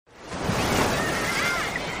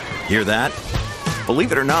Hear that?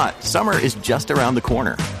 Believe it or not, summer is just around the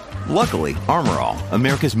corner. Luckily, Armor All,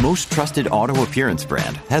 America's most trusted auto appearance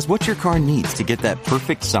brand, has what your car needs to get that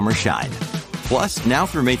perfect summer shine. Plus, now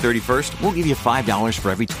through May 31st, we'll give you $5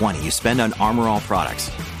 for every $20 you spend on Armor All products.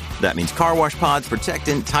 That means car wash pods,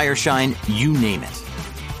 protectant, tire shine, you name it.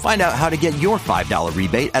 Find out how to get your $5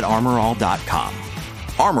 rebate at armorall.com.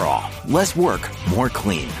 Armor All, less work, more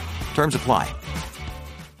clean. Terms apply.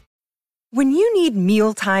 When you need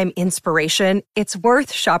mealtime inspiration, it's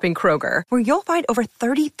worth shopping Kroger, where you'll find over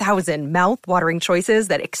 30,000 mouth-watering choices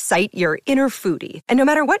that excite your inner foodie. And no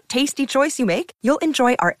matter what tasty choice you make, you'll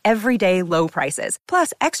enjoy our everyday low prices,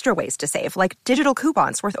 plus extra ways to save, like digital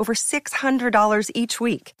coupons worth over $600 each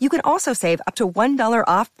week. You can also save up to $1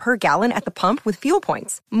 off per gallon at the pump with fuel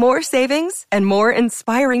points. More savings and more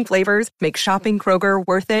inspiring flavors make shopping Kroger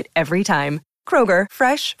worth it every time. Kroger,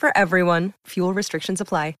 fresh for everyone. Fuel restrictions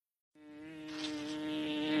apply.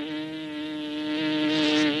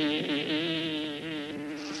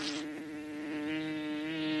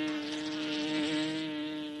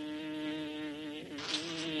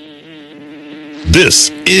 This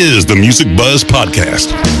is the Music Buzz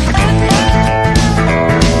Podcast.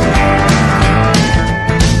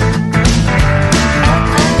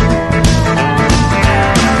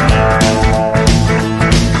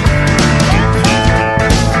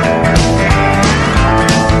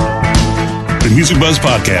 The Music Buzz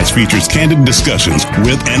Podcast features candid discussions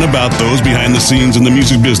with and about those behind the scenes in the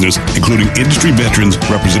music business, including industry veterans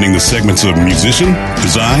representing the segments of musician,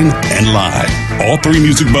 design, and live. All three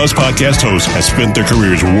Music Buzz Podcast hosts have spent their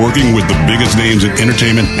careers working with the biggest names in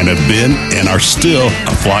entertainment and have been and are still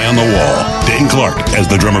a fly on the wall. Dane Clark as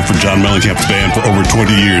the drummer for John Mellencamp's band for over 20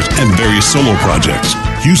 years and various solo projects.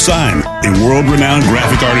 Hugh Syme, a world-renowned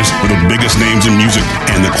graphic artist with the biggest names in music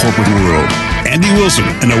and the corporate world. Andy Wilson,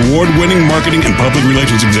 an award-winning marketing and public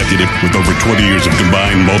relations executive with over 20 years of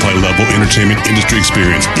combined multi-level entertainment industry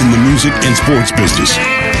experience in the music and sports business.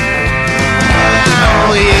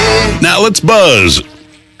 Now let's buzz.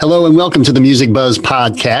 Hello and welcome to the Music Buzz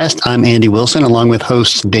Podcast. I'm Andy Wilson along with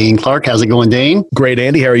host Dane Clark. How's it going, Dane? Great,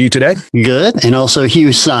 Andy. How are you today? Good. And also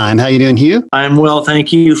Hugh Syme. How you doing, Hugh? I'm well,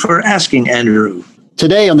 thank you for asking, Andrew.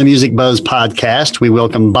 Today on the Music Buzz Podcast, we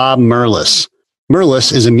welcome Bob Merlis.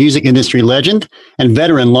 Merlis is a music industry legend and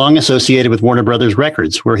veteran long associated with Warner Brothers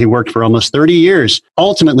Records, where he worked for almost 30 years,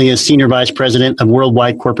 ultimately as Senior Vice President of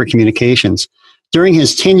Worldwide Corporate Communications. During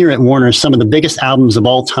his tenure at Warner, some of the biggest albums of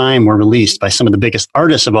all time were released by some of the biggest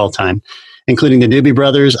artists of all time, including the Doobie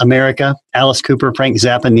Brothers, America, Alice Cooper, Frank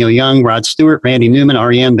Zappa, Neil Young, Rod Stewart, Randy Newman,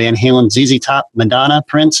 R.E.M., Van Halen, ZZ Top, Madonna,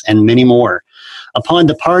 Prince, and many more. Upon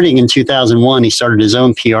departing in 2001, he started his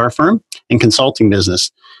own PR firm and consulting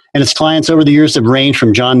business. And its clients over the years have ranged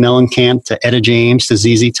from John Mellencamp to Etta James to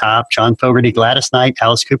ZZ Top, John Fogerty, Gladys Knight,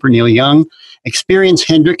 Alice Cooper, Neil Young, Experience,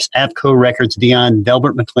 Hendrix, Avco Records, Dion,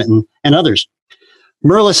 Delbert McClinton, and others.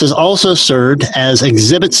 Merlis has also served as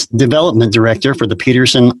Exhibits Development Director for the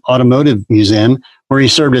Peterson Automotive Museum, where he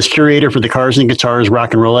served as curator for the Cars and Guitars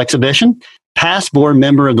Rock and Roll exhibition, past board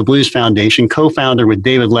member of the Blues Foundation, co-founder with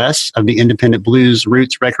David Less of the independent Blues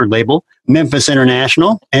Roots record label, Memphis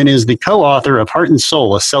International, and is the co-author of Heart and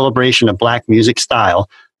Soul, a celebration of Black music style,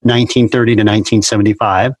 1930 to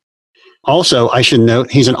 1975. Also, I should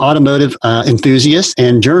note, he's an automotive enthusiast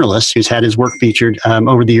and journalist who's had his work featured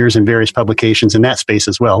over the years in various publications in that space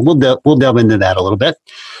as well. We'll delve into that a little bit.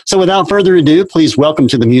 So without further ado, please welcome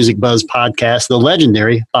to the Music Buzz Podcast, the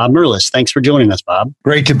legendary Bob Merlis. Thanks for joining us, Bob.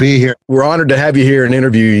 Great to be here. We're honored to have you here and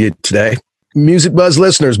interview you today. Music Buzz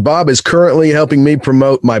listeners, Bob is currently helping me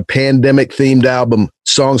promote my pandemic-themed album,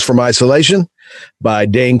 Songs from Isolation, by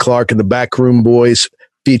Dane Clark and the Backroom Boys,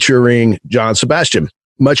 featuring John Sebastian.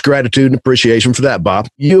 Much gratitude and appreciation for that, Bob.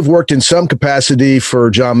 You have worked in some capacity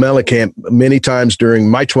for John Mellencamp many times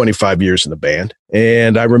during my 25 years in the band.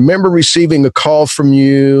 And I remember receiving a call from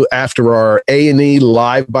you after our A&E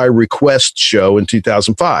Live by Request show in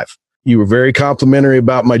 2005. You were very complimentary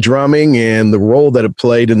about my drumming and the role that it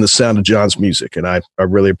played in the sound of John's music. And I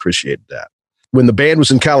really appreciated that. When the band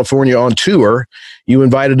was in California on tour, you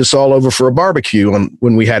invited us all over for a barbecue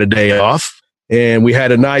when we had a day off. And we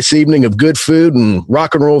had a nice evening of good food and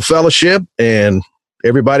rock and roll fellowship, and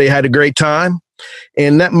everybody had a great time.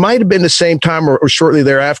 And that might have been the same time or shortly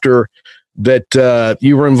thereafter that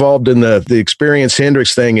you were involved in the Experience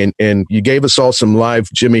Hendrix thing, and you gave us all some live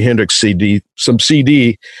Jimi Hendrix CD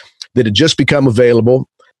that had just become available.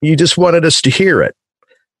 You just wanted us to hear it.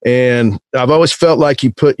 And I've always felt like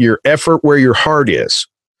you put your effort where your heart is.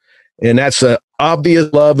 And that's an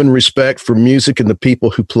obvious love and respect for music and the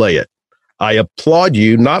people who play it. I applaud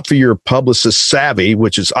you, not for your publicist savvy,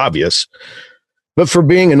 which is obvious, but for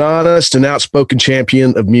being an honest and outspoken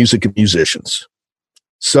champion of music and musicians.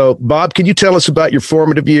 So, Bob, can you tell us about your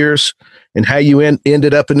formative years and how you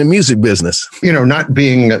ended up in the music business? Not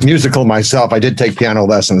being musical myself, I did take piano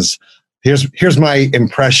lessons. Here's my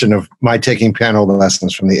impression of my taking piano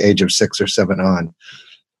lessons from the age of 6 or 7 on.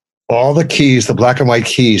 All the keys, the black and white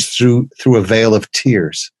keys, through a veil of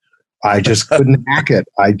tears. I just couldn't hack it.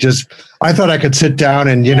 I thought I could sit down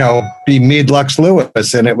and, be Meade Lux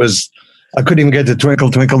Lewis. And I couldn't even get to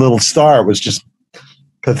Twinkle, Twinkle, Little Star. It was just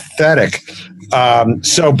pathetic.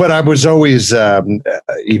 But I was always,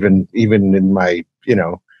 even in my,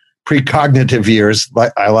 precognitive years,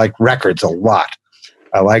 I like records a lot.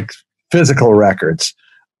 I like physical records.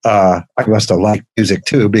 I must have liked music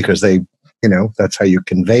too, because they, that's how you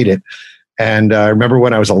conveyed it. And I remember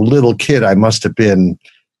when I was a little kid, I must have been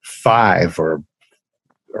 5 or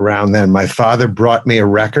around then. My father brought me a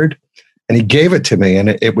record and he gave it to me.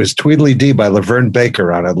 And it was Tweedledee by Laverne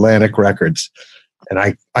Baker on Atlantic Records. And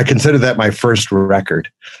I consider that my first record.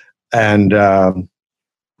 And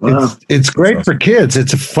it's great for kids.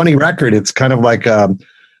 It's a funny record. It's kind of like,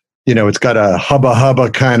 it's got a hubba hubba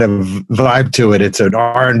kind of vibe to it. It's an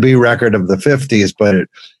R&B record of the 50s, but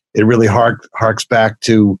it really harks back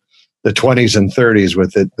to the 20s and 30s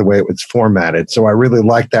with it, the way it was formatted. So I really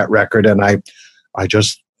liked that record. And I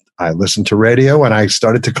listened to radio and I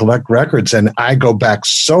started to collect records, and I go back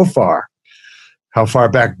so far. How far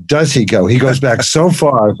back does he go? He goes back so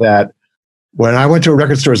far that when I went to a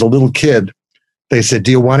record store as a little kid, they said,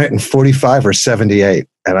 "Do you want it in 45 or 78?"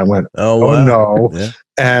 And I went, "Oh, wow. No." Yeah.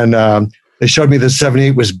 And they showed me the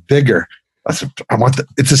 78 was bigger. I said,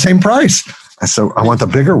 it's the same price. I said, I want the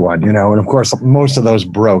bigger one, and of course, most of those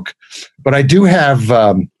broke. But I do have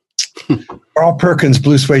Carl Perkins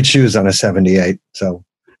blue suede shoes on a 78. So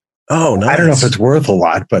nice. I don't know if it's worth a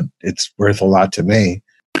lot, but it's worth a lot to me.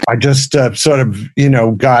 I just I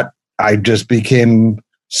just became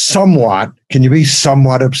somewhat, can you be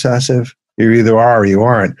somewhat obsessive? You either are or you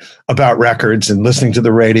aren't, about records and listening to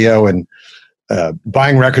the radio and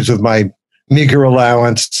buying records with my meager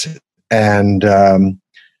allowance. And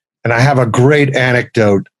I have a great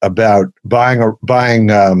anecdote about buying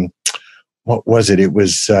what was it? It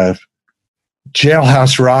was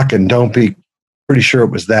Jailhouse Rock and Don't Be, pretty sure it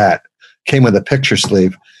was that. Came with a picture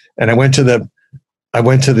sleeve. And I went to the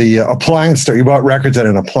appliance store. You bought records at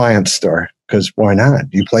an appliance store because why not?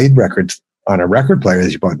 You played records on a record player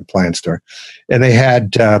that you bought at an appliance store. And they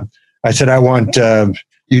had, I said, I want,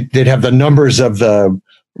 they'd have the numbers of the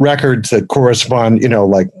records that correspond,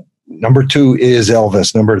 like number 2 is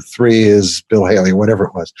Elvis, number 3 is Bill Haley, whatever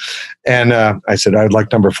it was. And I said, I'd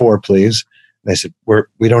like number 4, please. And they said,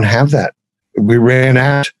 we don't have that. We ran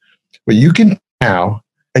out. But you can now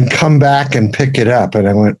and come back and pick it up. And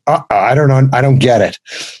I went, I don't know. I don't get it.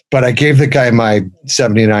 But I gave the guy my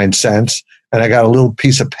 79 cents and I got a little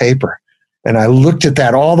piece of paper. And I looked at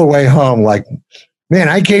that all the way home like, man,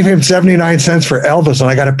 I gave him 79 cents for Elvis and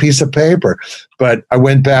I got a piece of paper. But I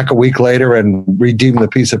went back a week later and redeemed the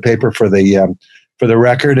piece of paper for the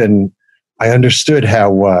record. And I understood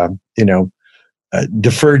how,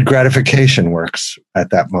 deferred gratification works at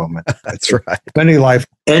that moment. That's right. Many life.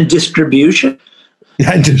 And distribution.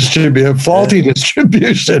 Yeah, faulty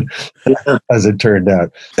distribution, as it turned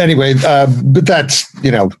out. Anyway, but that's,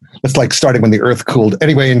 it's like starting when the earth cooled.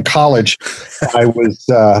 Anyway, in college, I was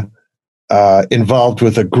involved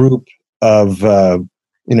with a group of,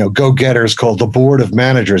 go-getters called the Board of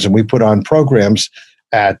Managers, and we put on programs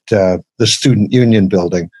at the Student Union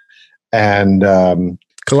building. And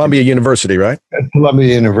Columbia University, right? At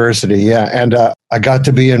Columbia University, yeah. And I got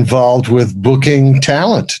to be involved with booking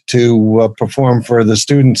talent to perform for the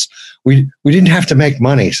students. We didn't have to make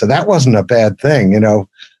money, so that wasn't a bad thing.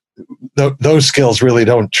 Those skills really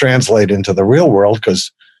don't translate into the real world,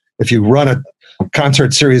 because if you run a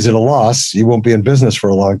concert series at a loss, you won't be in business for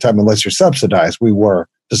a long time unless you're subsidized. We were,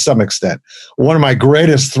 to some extent. One of my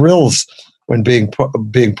greatest thrills when being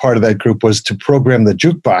part of that group was to program the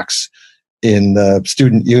jukebox in the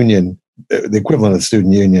student union, the equivalent of the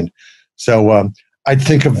student union. So I'd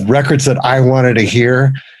think of records that I wanted to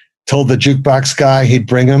hear, told the jukebox guy he'd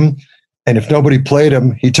bring them, and if nobody played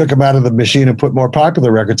them, he took them out of the machine and put more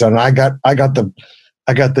popular records on. I got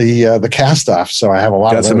the cast off, so I have a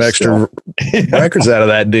lot of some extra records out of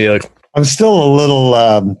that deal. I'm still a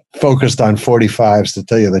little focused on 45s, to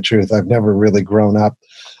tell you the truth. I've never really grown up,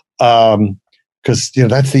 because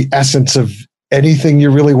that's the essence of anything you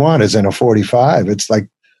really want is in a 45. It's like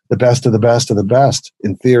the best of the best of the best,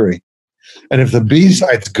 in theory. And if the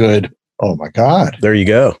B-side's good, oh my God. There you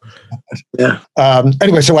go. Yeah.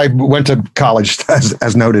 Anyway, so I went to college,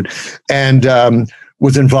 as noted. And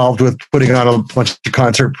was involved with putting on a bunch of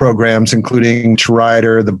concert programs, including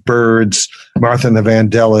Rider, the Byrds, Martha and the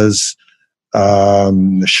Vandellas,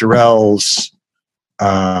 the Shirelles,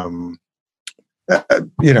 a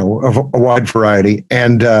wide variety.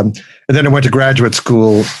 And then I went to graduate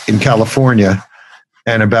school in California.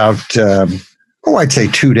 And about, I'd say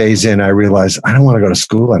 2 days in, I realized I don't want to go to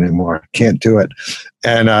school anymore. I can't do it.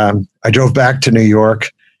 And I drove back to New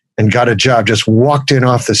York and got a job, just walked in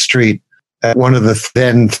off the street at one of the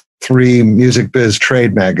then 3 music biz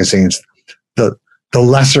trade magazines, the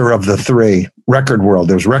lesser of the 3, Record World.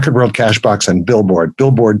 There was Record World, Cashbox, and Billboard.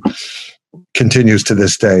 Billboard continues to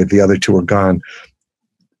this day. The other 2 are gone.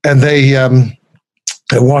 And I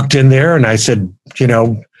walked in there and I said,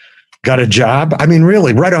 got a job. I mean,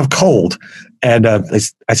 really, right off cold. And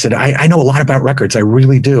I said, I know a lot about records. I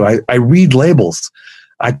really do. I read labels.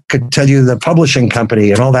 I could tell you the publishing company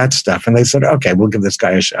and all that stuff. And they said, okay, we'll give this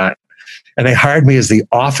guy a shot. And they hired me as the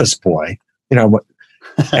office boy,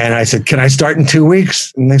 and I said, can I start in 2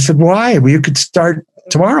 weeks? And they said, why? Well, you could start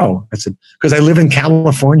tomorrow. I said, because I live in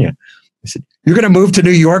California. I said, you're going to move to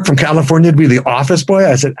New York from California to be the office boy?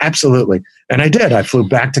 I said, absolutely. And I did. I flew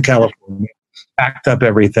back to California, packed up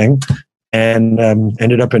everything, and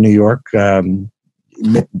ended up in New York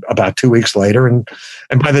about 2 weeks later. And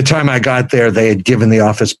by the time I got there, they had given the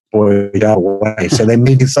office boy away. So they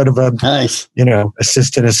made me sort of a nice,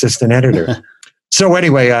 assistant editor. So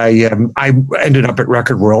anyway, I ended up at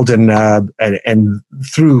Record World, and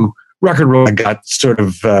through Record World, I got sort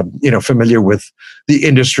of familiar with the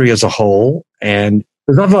industry as a whole. And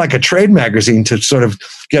there's nothing like a trade magazine to sort of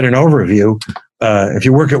get an overview. If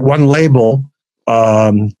you work at one label,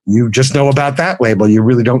 you just know about that label. You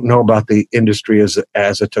really don't know about the industry as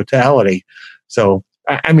a totality. So,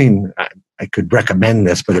 I mean, I could recommend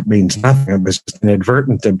this, but it means nothing. It was just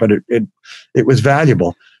inadvertent, but it was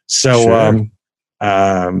valuable. So, sure.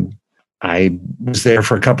 I was there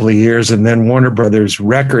for a couple of years, and then Warner Brothers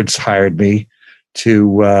Records hired me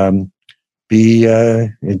to be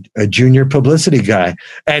a junior publicity guy.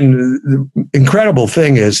 And the incredible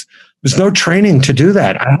thing is, there's no training to do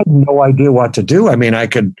that. I had no idea what to do. I mean, I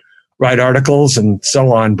could write articles and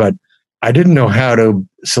so on, but I didn't know how to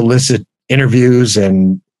solicit interviews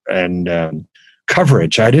and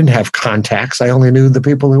coverage. I didn't have contacts. I only knew the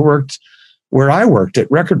people who worked where I worked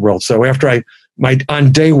at Record World. So after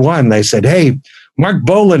on day one, they said, hey, Mark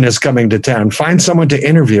Bolan is coming to town. Find someone to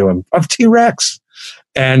interview him of T-Rex.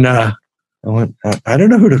 And I went, I don't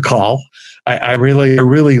know who to call. I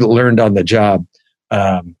really learned on the job.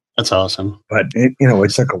 That's awesome. But it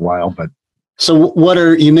took a while. But so,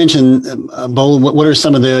 you mentioned Bolan? What are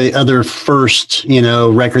some of the other first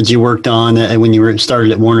records you worked on when you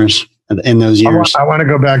started at Warner's in those years? I want to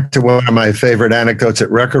go back to one of my favorite anecdotes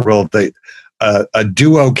at Record World. A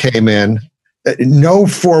duo came in, no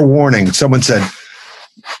forewarning. Someone said,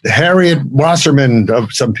 Harriet Wasserman,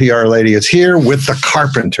 of some PR lady, is here with the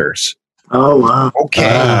Carpenters. Oh, wow. Okay.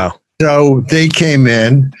 Wow. So they came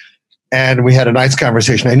in, and we had a nice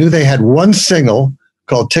conversation. I knew they had one single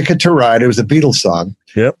called Ticket to Ride. It was a Beatles song.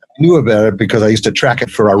 Yep. I knew about it because I used to track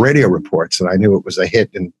it for our radio reports, and I knew it was a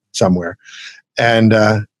hit in somewhere. And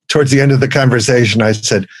towards the end of the conversation, I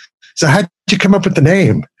said, so how did you come up with the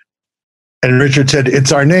name? And Richard said,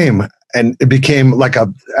 it's our name. And it became like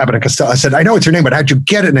a Abbott and Costello. I said, I know it's your name, but how'd you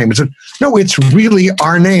get a name? He said, no, it's really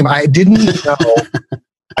our name. I didn't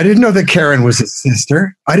know that Karen was his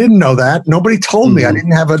sister. I didn't know that. Nobody told me. I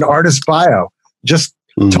didn't have an artist bio. Just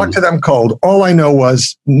talked to them cold. All I knew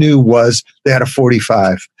was they had a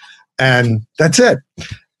 45. And that's it.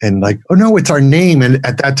 And like, oh no, it's our name. And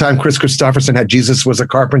at that time, Chris Christopherson had Jesus Was a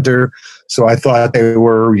Carpenter. So I thought they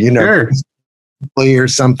were, sure. or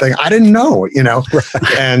something. I didn't know,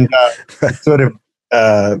 right. And sort of,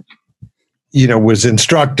 was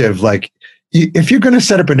instructive. Like, if you're going to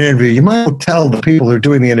set up an interview, you might tell the people who are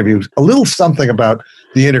doing the interview a little something about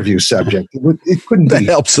the interview subject. It couldn't be. That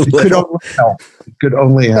helps a little. It could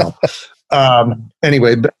only help.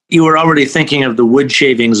 Anyway, but you were already thinking of the wood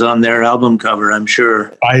shavings on their album cover, I'm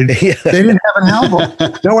sure. They didn't have an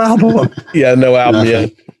album. No album. Yeah, no album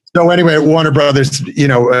yet. So anyway, Warner Brothers,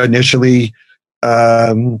 initially,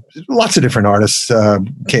 lots of different artists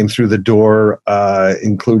came through the door,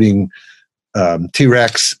 including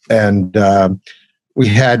T-Rex, and we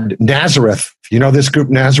had Nazareth. You know this group,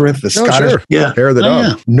 Nazareth, the Scottish? Sure. Yeah. Hair of the dog.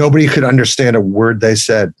 Yeah. Nobody could understand a word they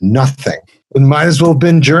said. Nothing. It might as well have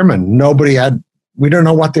been German. We don't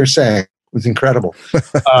know what they're saying. It was incredible.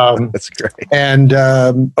 That's great. And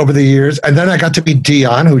over the years, and then I got to meet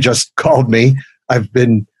Dion, who just called me. I've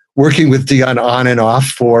been working with Dion on and off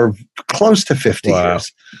for close to 50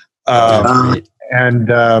 years. And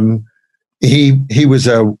he was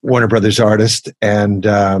a Warner Brothers artist, and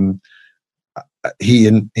he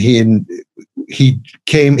played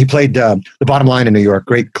The Bottom Line in New York,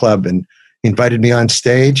 great club, and he invited me on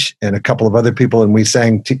stage and a couple of other people, and we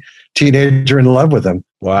sang Teenager in Love with him.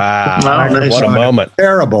 Wow. What a moment.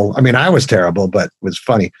 Terrible. I mean, I was terrible, but it was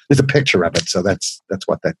funny. There's a picture of it, so that's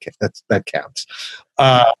what that counts.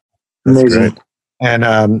 Amazing.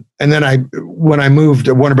 And then when I moved,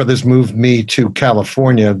 Warner Brothers moved me to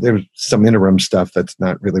California. There was some interim stuff that's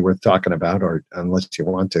not really worth talking about, or unless you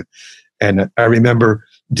want to. And I remember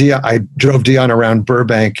I drove Dion around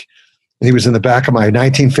Burbank, and he was in the back of my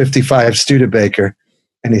 1955 Studebaker,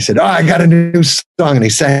 and he said, "Oh, I got a new song," and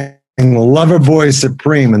he sang "Lover Boy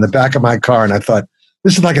Supreme" in the back of my car, and I thought,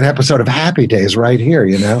 this is like an episode of Happy Days right here,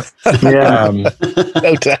 you know? Yeah.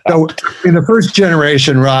 No doubt. So in the first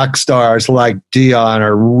generation, rock stars like Dion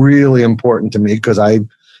are really important to me because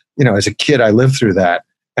as a kid, I lived through that.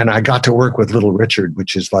 And I got to work with Little Richard,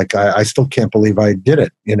 which is like, I still can't believe I did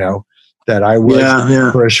it, that I was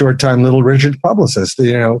for a short time Little Richard's publicist.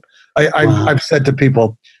 I've said to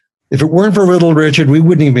people, if it weren't for Little Richard, we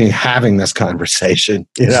wouldn't even be having this conversation.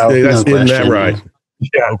 Isn't that right?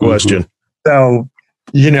 Yeah. No question. So,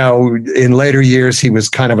 in later years, he was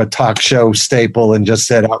kind of a talk show staple and just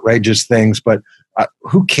said outrageous things. But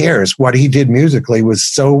who cares? What he did musically was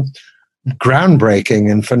so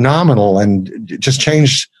groundbreaking and phenomenal, and just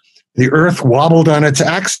changed. The earth wobbled on its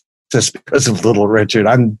axis because of Little Richard.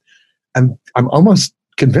 I'm almost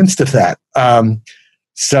convinced of that. In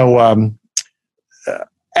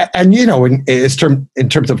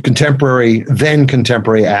terms of contemporary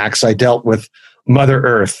acts, I dealt with Mother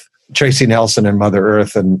Earth, Tracy Nelson and Mother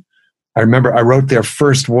Earth. And I remember I wrote their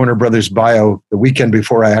first Warner Brothers bio the weekend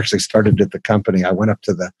before I actually started at the company. I went up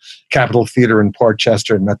to the Capitol Theater in Port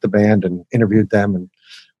Chester and met the band and interviewed them. And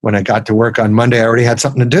when I got to work on Monday, I already had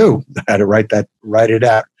something to do. I had to write it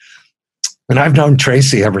out. And I've known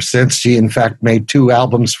Tracy ever since. She, in fact, made 2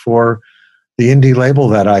 albums for the indie label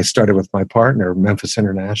that I started with my partner, Memphis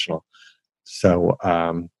International. So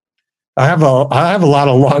I have a lot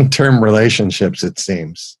of long-term relationships, it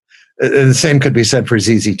seems. The same could be said for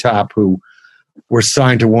ZZ Top, who were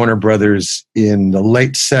signed to Warner Brothers in the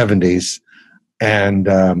late 70s. And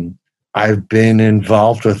I've been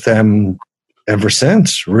involved with them ever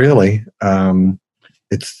since, really.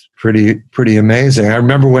 It's pretty amazing. I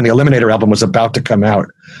remember when the Eliminator album was about to come out,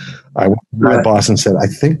 I went to my boss and said, I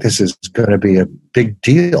think this is going to be a big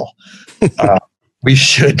deal. We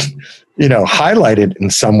should, highlight it in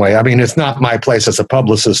some way. I mean, it's not my place as a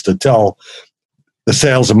publicist to tell the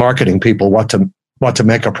sales and marketing people what to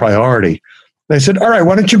make a priority. They said, all right,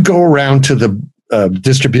 why don't you go around to the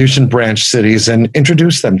distribution branch cities and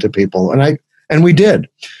introduce them to people? And we did.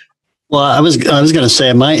 Well, I was going to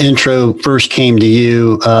say my intro first came to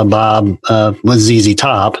you, Bob, was ZZ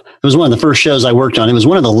Top. It was one of the first shows I worked on. It was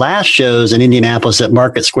one of the last shows in Indianapolis at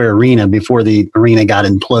Market Square Arena before the arena got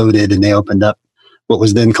imploded and they opened up what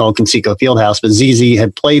was then called Conseco Fieldhouse. But ZZ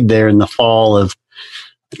had played there in the fall of,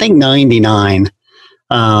 I think, 99.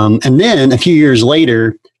 And then a few years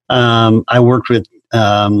later, I worked with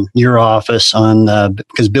your office on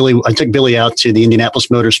because I took Billy out to the Indianapolis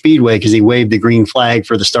Motor Speedway because he waved the green flag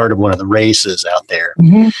for the start of one of the races out there.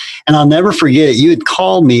 Mm-hmm. And I'll never forget it. You had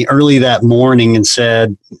called me early that morning and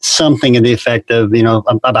said something to the effect of,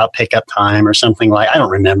 about pickup time or something like, I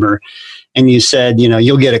don't remember. And you said,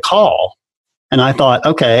 you'll get a call. And I thought,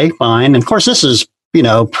 okay, fine. And of course, this is,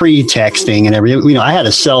 pre-texting and everything. I had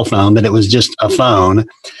a cell phone, but it was just a phone.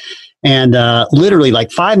 And literally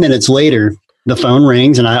like 5 minutes later, the phone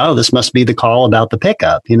rings and this must be the call about the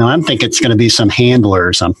pickup. I'm thinking it's going to be some handler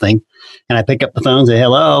or something. And I pick up the phone and say,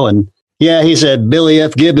 hello. And yeah, he said, Billy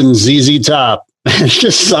F. Gibbons, ZZ Top. It's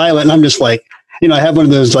just silent. And I'm just like, I have one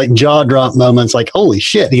of those like jaw drop moments like, holy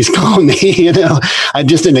shit, he's calling me. I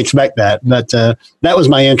just didn't expect that. But that was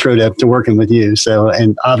my intro to working with you. So,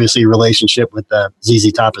 and obviously your relationship with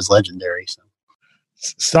ZZ Top is legendary. So.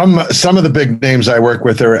 Some of the big names I work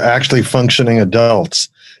with are actually functioning adults.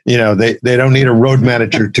 They don't need a road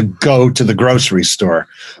manager to go to the grocery store.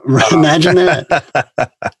 Imagine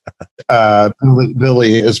that.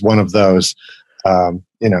 Billy is one of those.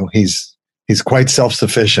 He's quite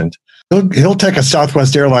self-sufficient. He'll take a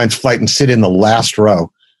Southwest Airlines flight and sit in the last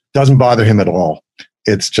row. Doesn't bother him at all.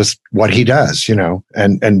 It's just what he does,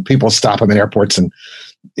 and people stop him in airports and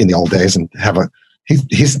in the old days and have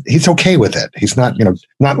he's okay with it. He's not,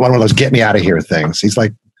 not one of those get me out of here things. He's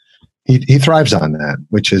like, he thrives on that,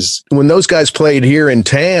 which is when those guys played here in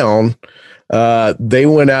town, they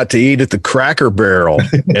went out to eat at the Cracker Barrel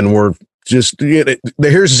and were Just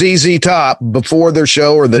here's ZZ Top before their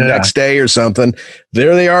show or the next day or something.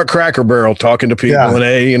 There they are at Cracker Barrel talking to people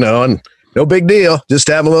and no big deal. Just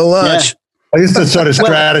have a little lunch. I used to sort of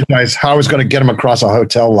strategize how I was going to get them across a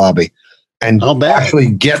hotel lobby and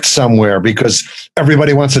actually get somewhere because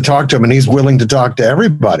everybody wants to talk to him and he's willing to talk to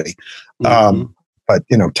everybody. But,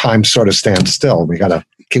 time sort of stands still.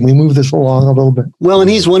 Can we move this along a little bit? Well, and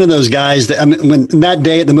he's one of those guys that, when that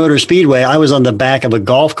day at the Motor Speedway, I was on the back of a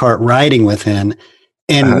golf cart riding with him.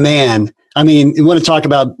 And man, you want to talk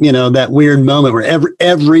about, that weird moment where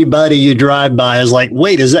everybody you drive by is like,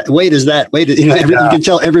 wait, is that? You can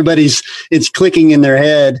tell it's clicking in their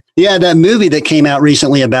head. Yeah. That movie that came out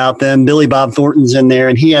recently about them, Billy Bob Thornton's in there.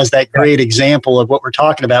 And he has that great example of what we're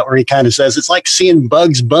talking about, where he kind of says, it's like seeing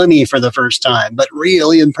Bugs Bunny for the first time, but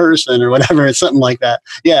really in person or whatever. It's something like that.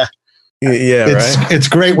 Yeah. It's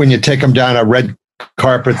great when you take them down a red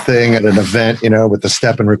carpet thing at an event, with the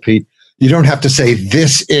step and repeat. You don't have to say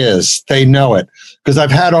they know it. Because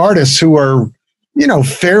I've had artists who are,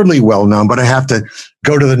 fairly well known, but I have to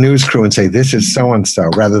go to the news crew and say, this is so-and-so,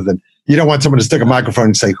 rather than, you don't want someone to stick a microphone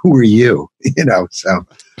and say, who are you? So.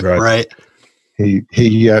 Right.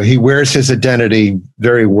 He wears his identity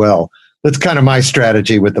very well. That's kind of my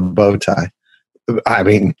strategy with the bow tie.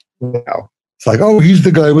 It's like, oh, he's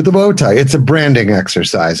the guy with the bow tie. It's a branding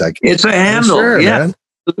exercise. It's a handle. Man.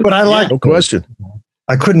 But I like no question.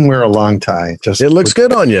 I couldn't wear a long tie. It looks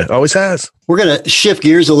good on you. Always has. We're going to shift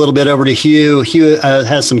gears a little bit over to Hugh. Hugh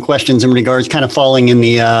has some questions in regards, kind of falling in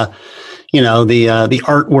the, the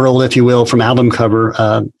art world, if you will, from album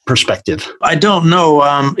cover perspective. I don't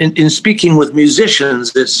know. In speaking with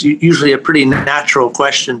musicians, it's usually a pretty natural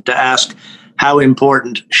question to ask how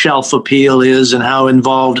important shelf appeal is and how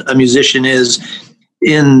involved a musician is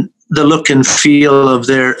in the look and feel of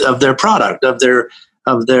their product, of their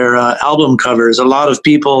album covers. A lot of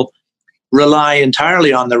people rely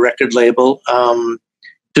entirely on the record label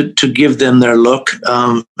to give them their look,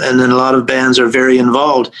 and then a lot of bands are very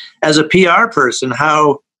involved. As a PR person,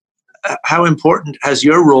 how important has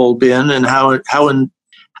your role been, and how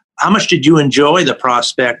much did you enjoy the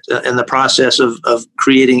prospect and the process of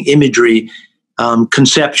creating imagery,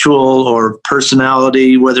 conceptual or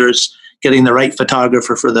personality, whether it's getting the right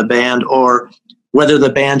photographer for the band or whether the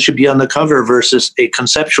band should be on the cover versus a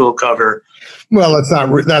conceptual cover? Well,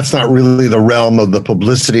 that's not really the realm of the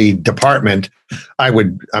publicity department.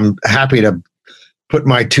 I'm happy to put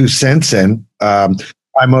my 2 cents in. I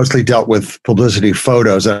mostly dealt with publicity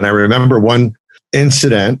photos, and I remember one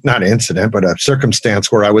not incident, but a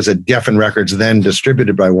circumstance where I was at Geffen Records, then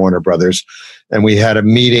distributed by Warner Brothers, and we had a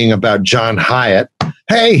meeting about John Hyatt.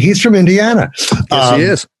 Hey, he's from Indiana. Yes, he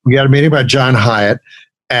is. We had a meeting about John Hyatt.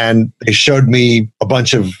 And they showed me a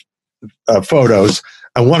bunch of photos,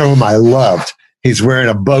 and one of them I loved. He's wearing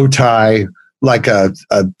a bow tie, like a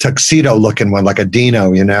tuxedo-looking one, like a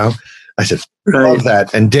Dino, I said, love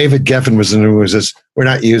that. And David Geffen was this, we're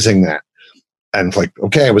not using that. And like,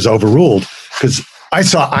 okay, I was overruled because I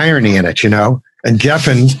saw irony in it, and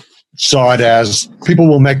Geffen saw it as people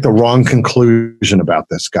will make the wrong conclusion about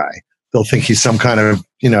this guy. They'll think he's some kind of,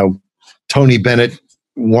 Tony Bennett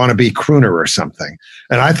wannabe crooner or something.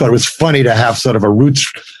 And I thought it was funny to have sort of a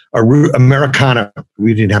roots Americana.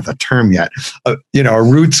 We didn't have the term yet. A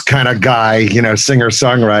roots kind of guy, singer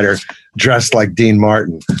songwriter dressed like Dean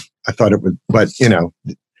Martin. I thought it would, but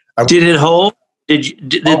did it hold? Did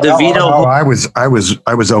the veto? hold? I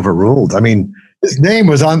was overruled. I mean, his name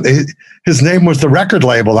was the record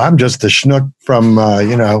label. I'm just a schnook from, I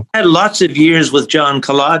had lots of years with John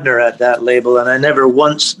Kolodner at that label, and I never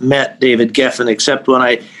once met David Geffen, except when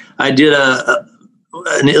I did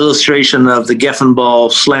an illustration of the Geffen ball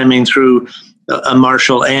slamming through a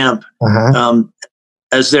Marshall amp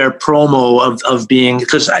as their promo of being,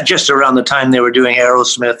 because just around the time they were doing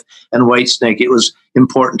Aerosmith and Whitesnake, it was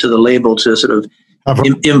important to the label to sort of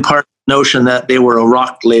impart the notion that they were a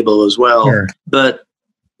rock label as well. Sure. But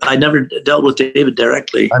I never dealt with David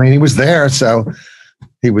directly. I mean, he was there, so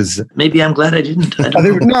he was. Maybe I'm glad I didn't.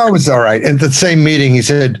 No, it was all right. And at the same meeting, he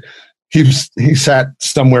said, he sat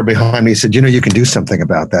somewhere behind me. He said, you can do something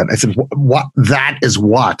about that. I said, what? That is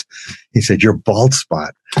what? He said, your bald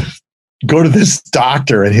spot. Go to this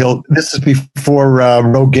doctor, and this is before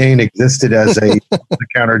Rogaine existed as a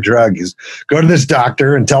counter drug. Go to this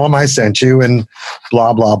doctor and tell him I sent you, and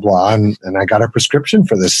blah, blah, blah. And I got a prescription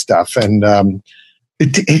for this stuff. And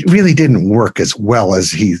it really didn't work as well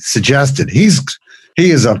as he suggested. He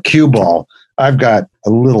is a cue ball. I've got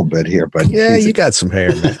a little bit here, but yeah, you got some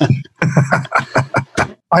hair, man.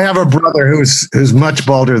 I have a brother who's much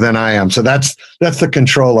balder than I am, so that's the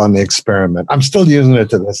control on the experiment. I'm still using it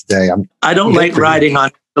to this day. I don't like riding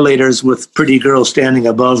on escalators with pretty girls standing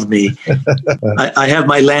above me. I have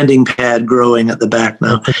my landing pad growing at the back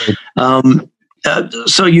now.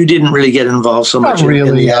 So you didn't really get involved so much. Not really.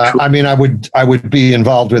 In the actual- I mean, I would be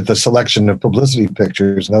involved with the selection of publicity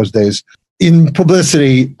pictures in those days. In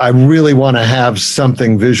publicity, I really want to have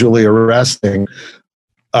something visually arresting,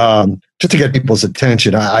 just to get people's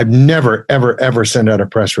attention. I've never, ever, ever sent out a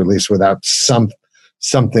press release without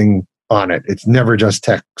something on it. It's never just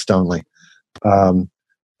text only.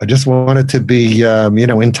 I just want it to be,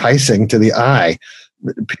 enticing to the eye.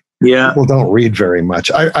 Yeah. People don't read very much.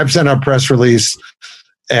 I've sent out a press release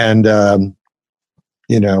and,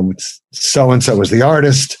 so-and-so is the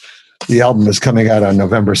artist. The album is coming out on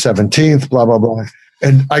November 17th, blah, blah, blah.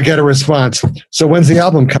 And I get a response. So when's the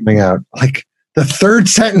album coming out? Like the third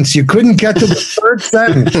sentence, you couldn't get to the third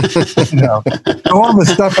sentence. All the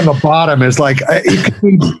stuff on the bottom is like, it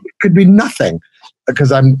could be nothing,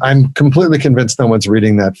 because I'm completely convinced no one's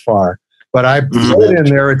reading that far. But I put it in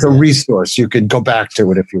there. It's a resource. You can go back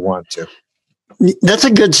to it if you want to. That's a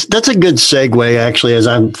good segue, actually, as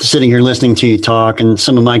I'm sitting here listening to you talk, and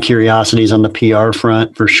some of my curiosities on the PR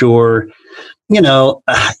front for sure.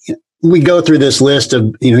 We go through this list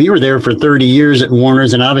of, you were there for 30 years at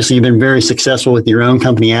Warner's, and obviously you've been very successful with your own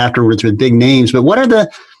company afterwards with big names. But what are the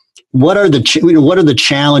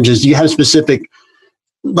challenges? Do you have specific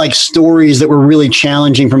stories that were really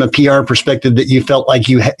challenging from a PR perspective that you felt like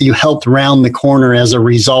you helped round the corner as a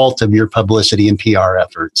result of your publicity and PR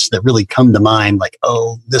efforts that really come to mind? Like,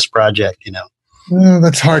 oh, this project, Well,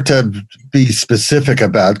 that's hard to be specific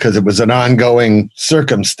about because it was an ongoing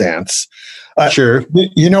circumstance. Sure.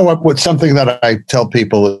 You know what's something that I tell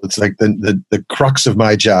people, it's like the crux of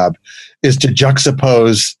my job is to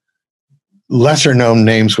juxtapose lesser known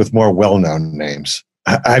names with more well-known names.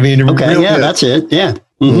 I mean, okay, really, yeah, that's it. Yeah.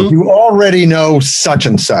 Mm-hmm. You already know such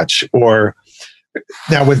and such. Or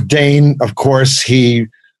now with Dane, of course, he,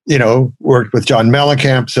 worked with John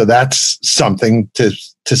Mellencamp. So that's something to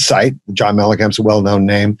cite. John Mellencamp's a well-known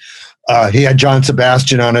name. He had John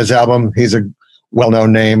Sebastian on his album. He's a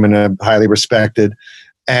well-known name and a highly respected.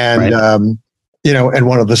 And, right. And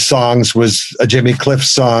one of the songs was a Jimmy Cliff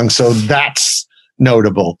song. So that's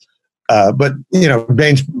notable. But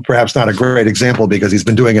Dane's perhaps not a great example because he's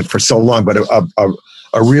been doing it for so long, but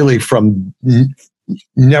a really from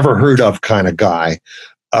never heard of kind of guy.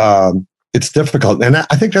 It's difficult. And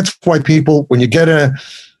I think that's why people, when you get an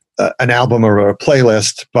album or a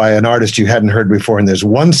playlist by an artist you hadn't heard before, and there's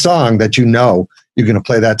one song that you're going to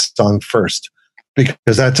play that song first,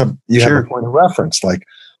 because you have a point of reference. Like,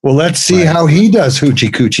 well, let's see how he does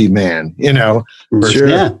Hoochie Coochie Man,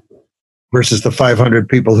 versus the 500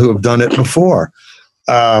 people who have done it before.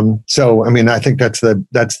 So, I mean, I think that's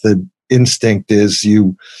the instinct is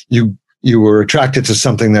you were attracted to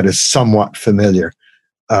something that is somewhat familiar.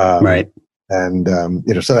 Right. And,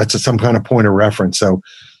 so that's some kind of point of reference. So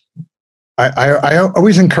I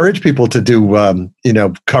always encourage people to do,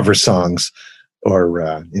 cover songs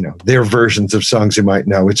or, their versions of songs you might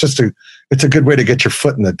know. It's a good way to get your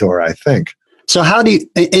foot in the door, I think. So how do you,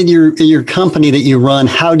 in your company that you run,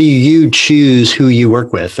 how do you choose who you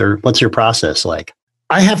work with, or what's your process like?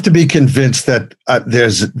 I have to be convinced that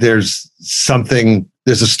there's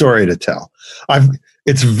a story to tell.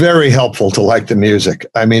 It's very helpful to like the music.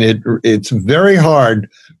 I mean, it's very hard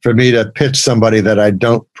for me to pitch somebody that I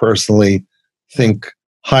don't personally think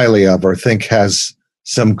highly of or think has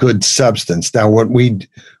some good substance. Now, what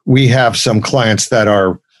we have some clients that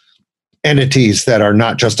are entities that are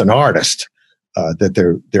not just an artist.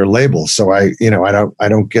 That they're labels. So I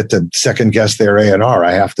don't get to second guess their A&R.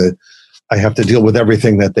 I have to deal with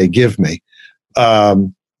everything that they give me.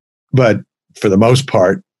 But for the most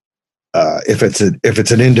part, if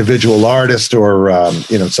it's an individual artist or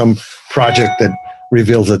some project that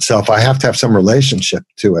reveals itself, I have to have some relationship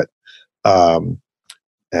to it.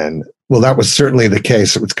 And well, that was certainly the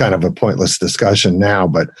case. It was kind of a pointless discussion now,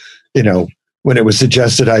 but when it was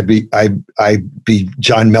suggested I'd be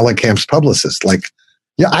John Mellencamp's publicist,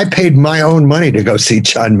 I paid my own money to go see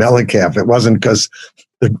John Mellencamp. It wasn't because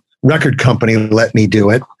the record company let me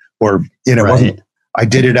do it, or right. I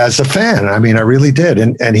did it as a fan. I mean, I really did,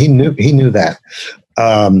 and he knew that,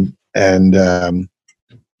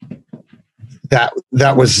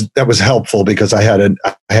 that was helpful because I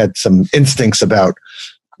had some instincts about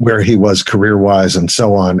where he was career-wise and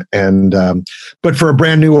so on. And, but for a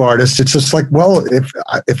brand new artist, it's just like, well,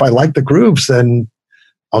 if I like the grooves, then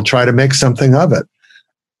I'll try to make something of it.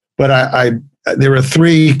 But there are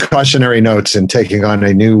 3 cautionary notes in taking on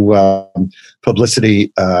a new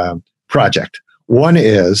publicity project. One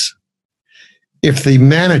is, if the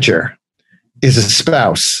manager is a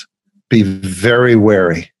spouse, be very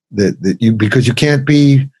wary that you, because you can't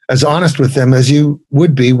be as honest with them as you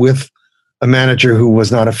would be with a manager who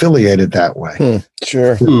was not affiliated that way.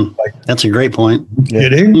 Sure. That's a great point.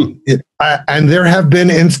 And there have been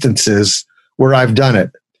instances where I've done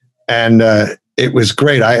it, and it was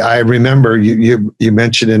great. I remember you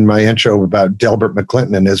mentioned in my intro about Delbert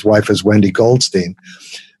McClinton, and his wife is Wendy Goldstein.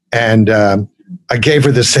 And I gave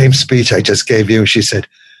her the same speech I just gave you. She said,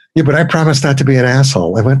 "Yeah, but I promised not to be an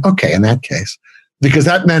asshole." I went, "Okay, in that case." Because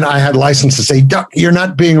that meant I had license to say, "You're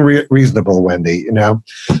not being reasonable, Wendy." You know,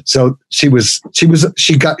 so she was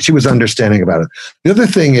understanding about it. The other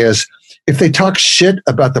thing is, if they talk shit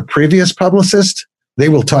about the previous publicist, they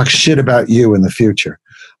will talk shit about you in the future.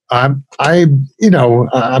 I'm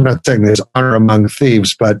not saying there's honor among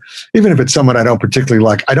thieves, but even if it's someone I don't particularly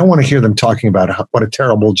like, I don't want to hear them talking about what a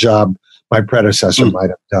terrible job my predecessor might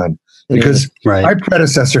have done, because my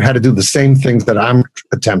predecessor had to do the same things that I'm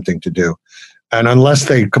attempting to do. And unless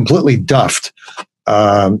they completely duffed,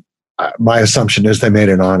 my assumption is they made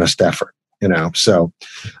an honest effort, you know. So,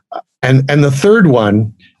 and the third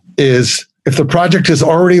one is, if the project is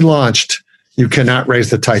already launched, you cannot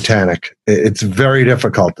raise the Titanic. It's very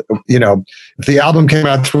difficult. You know, if the album came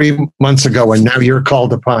out 3 months ago and now you're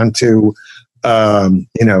called upon to,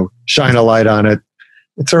 shine a light on it,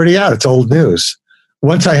 it's already out. It's old news.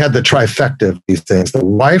 Once I had the trifecta of these things, the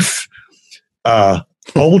wife,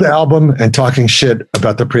 old album, and talking shit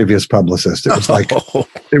about the previous publicist. It was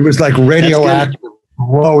like radioactive,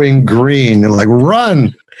 glowing green, and like,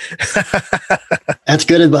 run. That's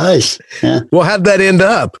good advice. Yeah. Well, how'd that end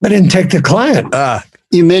up? I didn't take the client.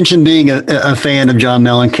 You mentioned being a fan of John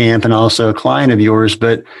Mellencamp and also a client of yours,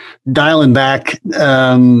 but dialing back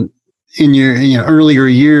in your earlier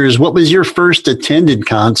years, what was your first attended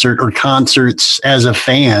concert or concerts as a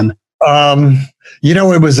fan?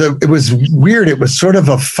 It was weird. It was sort of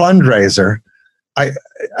a fundraiser.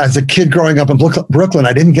 As a kid growing up in Brooklyn,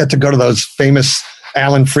 I didn't get to go to those famous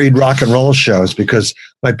Alan Freed rock and roll shows because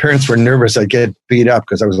my parents were nervous I'd get beat up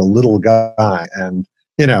because I was a little guy. And,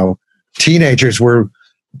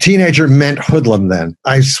 teenager meant hoodlum then.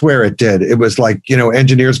 I swear it did. It was like,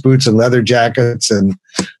 engineer's boots and leather jackets and,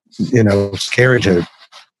 scary to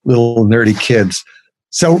little nerdy kids.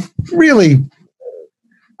 So really,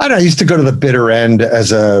 I used to go to the bitter end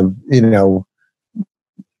as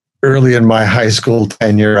early in my high school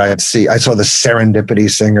tenure. I saw the Serendipity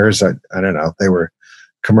Singers. I don't know. They were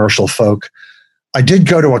commercial folk. I did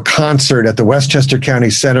go to a concert at the Westchester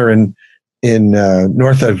County Center in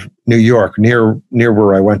north of New York, near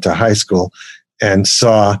where I went to high school, and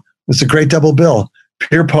saw, it was a great double bill,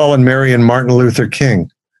 Pierre Paul and Mary and Martin Luther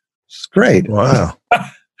King. It's great. Wow.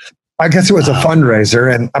 I guess it was a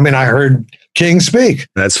fundraiser. And I heard King speak.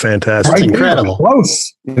 That's fantastic. That's incredible.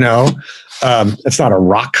 Close, it's not a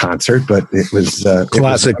rock concert, but it was a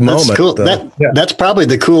classic moment. That's cool. That's probably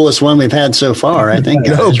the coolest one we've had so far, I think.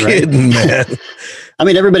 No kidding, man.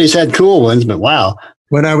 Everybody's had cool ones, but wow.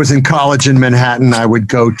 When I was in college in Manhattan, I would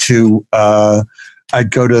go to the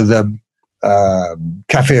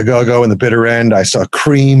Cafe A Go-Go in the bitter end. I saw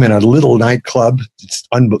Cream in a little nightclub. It's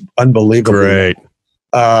unbelievable. Great.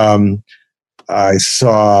 I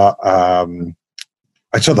saw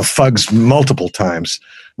the Fugs multiple times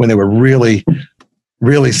when they were really,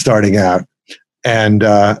 really starting out. And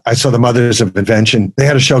I saw the Mothers of Invention. They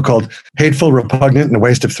had a show called Hateful, Repugnant, and a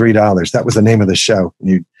Waste of $3. That was the name of the show.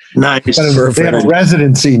 Nice. They had a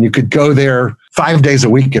residency, and you could go there 5 days a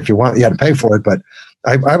week if you want. You had to pay for it, but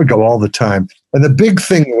I would go all the time. And the big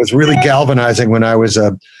thing that was really galvanizing when I was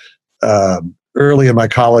early in my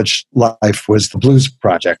college life was the Blues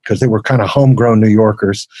Project, because they were kind of homegrown New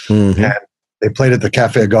Yorkers. Mm-hmm. And they played at the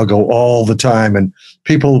Cafe A Go-Go all the time. And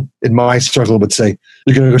people in my circle would say,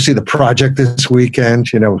 "You're going to go see the Project this weekend?"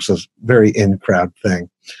 It's a very in-crowd thing.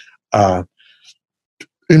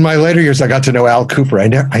 In my later years, I got to know Al Cooper. I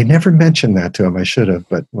never mentioned that to him. I should have,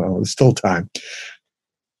 but it's still time.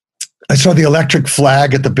 I saw the Electric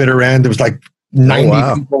Flag at the bitter end. There was like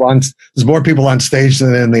 90 people on. There's more people on stage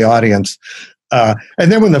than in the audience. And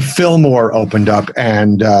then when the Fillmore opened up,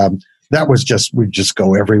 and that was we'd just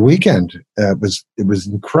go every weekend. It was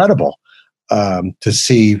incredible to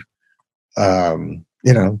see.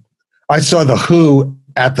 I saw the Who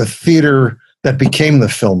at the theater that became the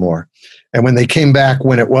Fillmore, and when they came back,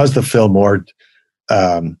 when it was the Fillmore,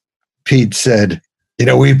 Pete said,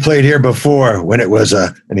 "We played here before when it was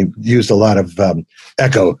and he used a lot of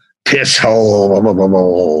echo, piss hole."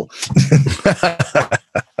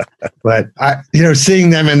 But seeing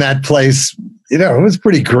them in that place, it was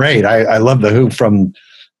pretty great. I love the Who from.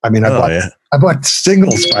 I bought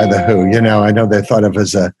singles by the Who. I know they're thought of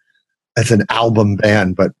as an album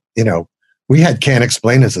band, but we had Can't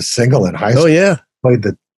Explain as a single in high school. Oh, yeah. Played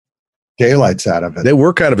the daylights out of it. They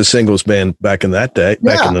were kind of a singles band back in that day,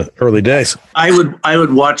 back in the early days. I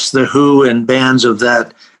would watch The Who and bands of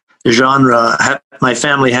that genre. My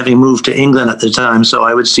family having moved to England at the time, so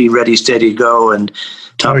I would see Ready, Steady, Go and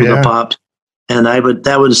Top of the Pops, and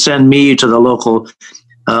that would send me to the local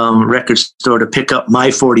record store to pick up my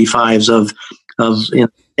 45s of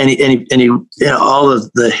any all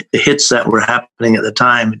of the hits that were happening at the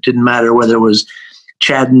time. It didn't matter whether it was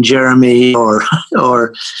Chad and Jeremy or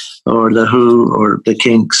the Who or the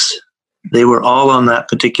Kinks. They were all on that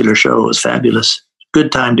particular show. It was fabulous.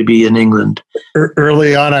 Good time to be in England.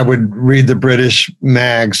 Early on, I would read the British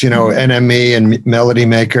mags, NME and Melody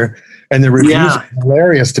Maker, and the reviews were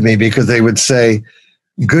hilarious to me because they would say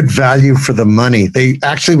good value for the money. They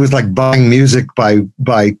actually was like buying music by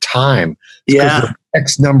time. Yeah.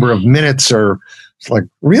 X number of minutes, or it's like,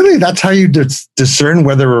 really? That's how you discern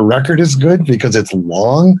whether a record is good because it's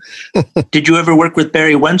long? Did you ever work with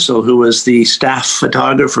Barry Wenzel, who was the staff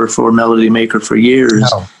photographer for Melody Maker for years?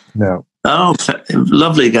 No. Oh,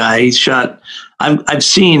 lovely guy. He's shot. I've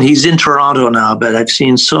seen. He's in Toronto now, but I've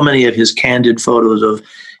seen so many of his candid photos of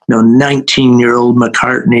 19-year-old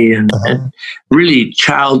McCartney and really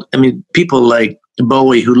people like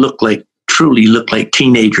Bowie who truly look like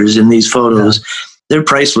teenagers in these photos. Yeah. They're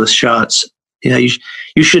priceless shots. You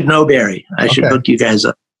should know Barry. I should hook you guys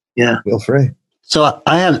up. Yeah, feel free. So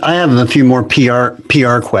I have a few more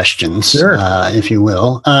PR questions, sure. If you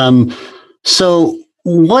will. So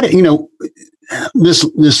what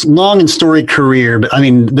this long and storied career, but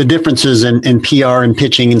the differences in PR and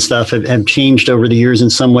pitching and stuff have changed over the years in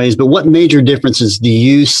some ways. But what major differences do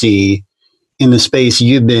you see in the space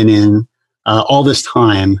you've been in all this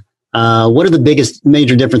time? What are the biggest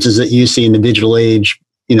major differences that you see in the digital age,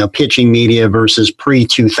 pitching media versus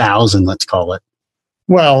pre-2000, let's call it?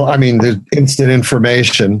 Well, there's instant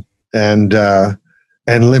information and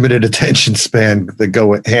limited attention span that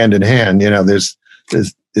go hand in hand.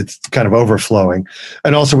 It's kind of overflowing.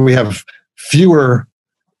 And also we have fewer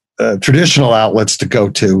traditional outlets to go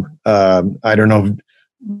to. I don't know,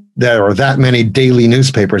 there are that many daily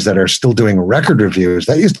newspapers that are still doing record reviews.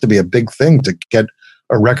 That used to be a big thing to get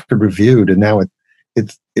a record reviewed, and now it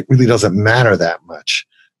really doesn't matter that much.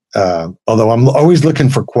 Although I'm always looking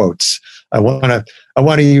for quotes. I want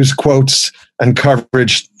to use quotes and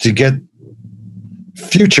coverage to get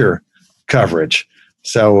future coverage.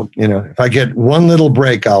 So, if I get one little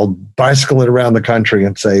break, I'll bicycle it around the country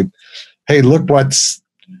and say, hey, look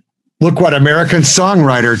what American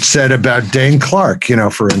Songwriter said about Dane Clark,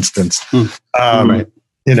 for instance. Right.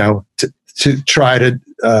 To try to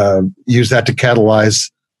use that to catalyze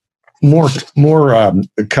more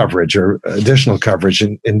coverage or additional coverage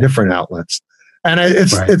in different outlets. And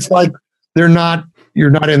it's like you're not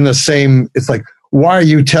in the same, it's like, why are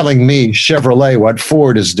you telling me Chevrolet what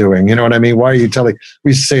Ford is doing? You know what I mean? Why are you telling,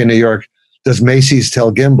 we used to say in New York, does Macy's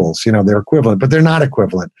tell Gimbels? They're equivalent, but they're not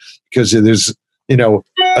equivalent because there's,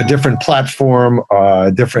 a different platform,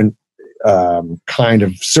 a different kind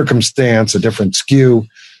of circumstance, a different skew.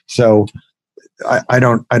 So I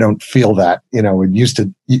don't feel that, it used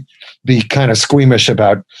to be kind of squeamish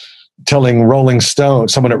about telling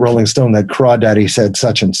someone at Rolling Stone that Crawdaddy said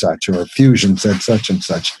such and such, or Fusion said such and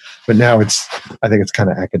such. But now I think it's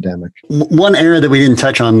kind of academic. One era that we didn't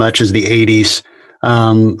touch on much is the 80s.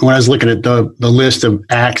 When I was looking at the list of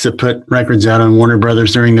acts that put records out on Warner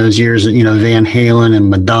Brothers during those years, Van Halen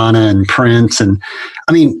and Madonna and Prince. And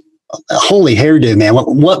holy hairdo, man.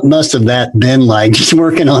 What must have that been like just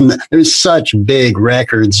working on there's such big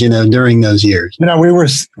records, during those years.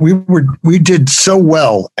 We did so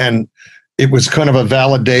well, and it was kind of a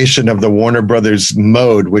validation of the Warner Brothers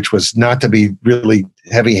mode, which was not to be really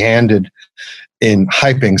heavy-handed in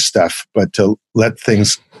hyping stuff, but to let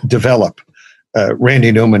things develop.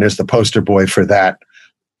 Randy Newman is the poster boy for that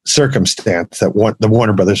circumstance, that the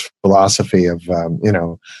Warner Brothers philosophy of,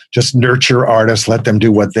 just nurture artists, let them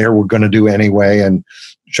do what they were going to do anyway, and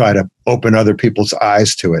try to open other people's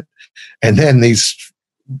eyes to it. And then these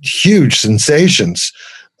huge sensations,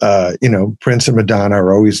 Prince and Madonna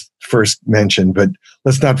are always first mentioned, but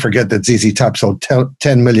let's not forget that ZZ Top sold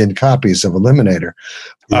 10 million copies of Eliminator.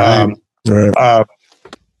 Right.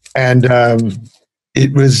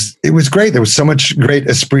 It was great. There was so much great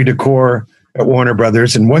esprit de corps at Warner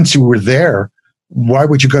Brothers, and once you were there, why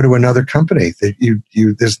would you go to another company? That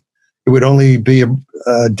it would only be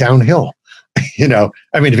a downhill. If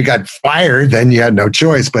you got fired, then you had no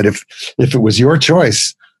choice. But if it was your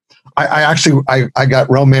choice, I got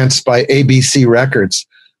romanced by ABC Records,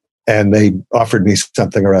 and they offered me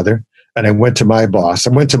something or other. And I went to my boss. I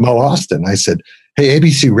went to Mo Austin. I said, hey,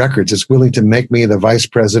 ABC Records is willing to make me the vice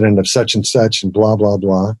president of such and blah, blah,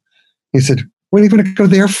 blah. He said, what are you going to go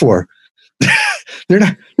there for? They're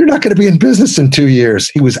not going to be in business in 2 years.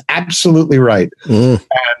 He was absolutely right.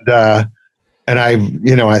 And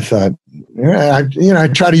I thought, I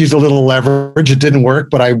try to use a little leverage. It didn't work,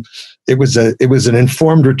 but it was an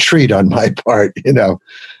informed retreat on my part,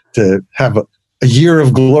 to have a year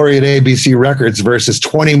of glory at ABC Records versus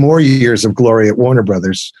 20 more years of glory at Warner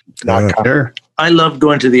Brothers. Sure. I loved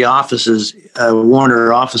going to the offices,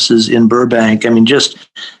 Warner offices in Burbank. I mean, just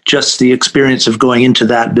the experience of going into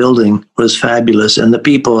that building was fabulous. And the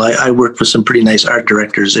people, I worked with some pretty nice art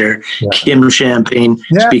directors there. Yeah. Kim Champagne,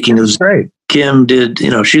 speaking of great. Kim did,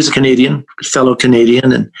 she's a Canadian, fellow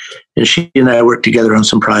Canadian, and she and I worked together on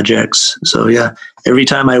some projects. So yeah, every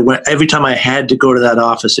time I had to go to that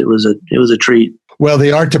office, it was a treat. Well,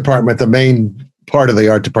 the art department, the main part of the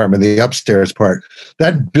art department, the upstairs part,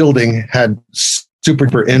 that building had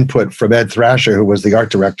super input from Ed Thrasher, who was the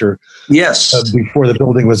art director. Yes. Before the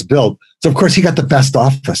building was built. So of course he got the best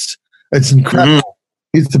office. It's incredible. Mm-hmm.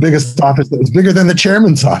 He's the biggest office. That was bigger than the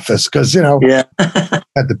chairman's office because,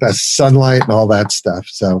 had the best sunlight and all that stuff.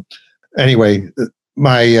 So anyway,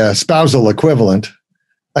 my spousal equivalent,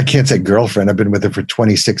 I can't say girlfriend, I've been with her for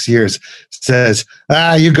 26 years, says,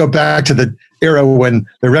 you go back to the era when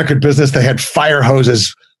the record business, they had fire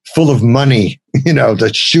hoses full of money,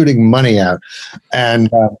 just shooting money out. And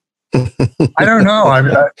I don't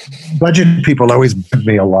know. Budget people always bug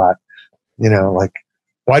me a lot, like,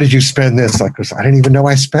 why did you spend this? Like, I didn't even know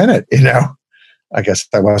I spent it, I guess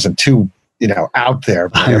I wasn't too, out there.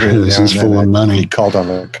 This is full of money. He called on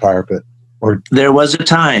the carpet. Or there was a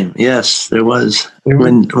time. Yes, there was. It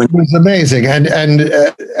was amazing. And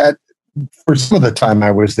for some of the time I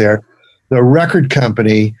was there, the record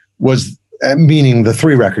company was, meaning the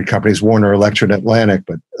three record companies, Warner, Elektra, and Atlantic,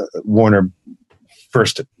 but Warner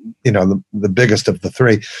first, the biggest of the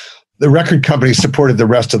three. The record company supported the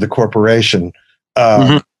rest of the corporation.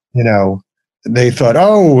 They thought,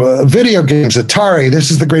 video games, Atari,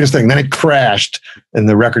 this is the greatest thing. Then it crashed and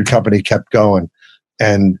the record company kept going.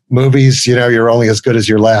 And movies, you're only as good as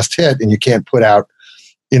your last hit, and you can't put out,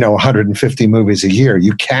 150 movies a year.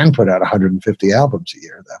 You can put out 150 albums a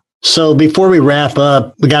year, though. So before we wrap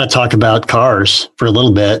up, we got to talk about cars for a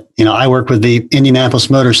little bit. I work with the Indianapolis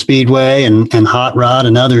Motor Speedway and Hot Rod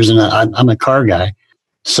and others, and I'm a car guy.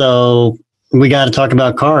 So we got to talk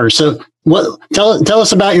about cars. So tell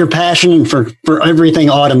us about your passion for everything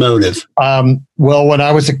automotive. Well, when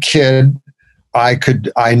I was a kid,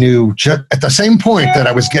 I knew just at the same point that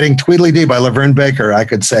I was getting Tweedledee by Laverne Baker, I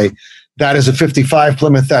could say, that is a 55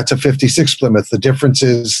 Plymouth, that's a 56 Plymouth. The difference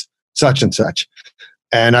is such and such.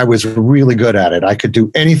 And I was really good at it. I could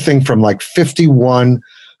do anything from like 51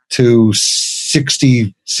 to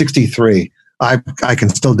 60, 63. I can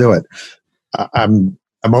still do it. I'm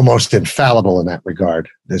almost infallible in that regard.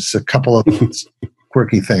 There's a couple of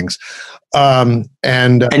quirky things. And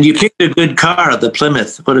you picked a good car, the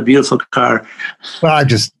Plymouth. What a beautiful car. Well,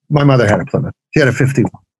 my mother had a Plymouth. She had a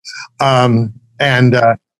 51. And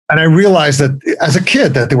I realized that as a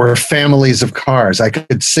kid that there were families of cars. I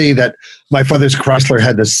could see that my father's Chrysler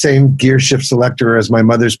had the same gear shift selector as my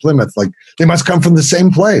mother's Plymouth. Like, they must come from the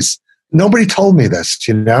same place. Nobody told me this,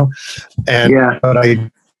 but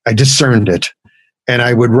I discerned it. And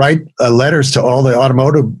I would write letters to all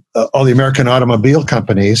the American automobile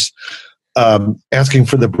companies, asking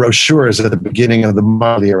for the brochures at the beginning of the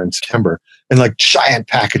model year in September. And like giant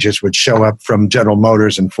packages would show up from General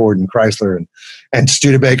Motors and Ford and Chrysler and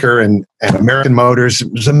Studebaker and American Motors.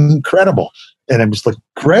 It was incredible. And it was like,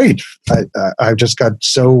 great. I just got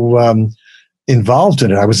so involved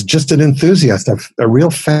in it. I was just an enthusiast, a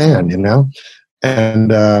real fan, And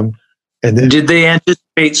then, did they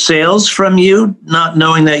anticipate sales from you, not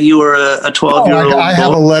knowing that you were a 12-year-old? I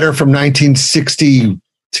have a letter from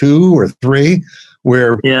 1962 or 3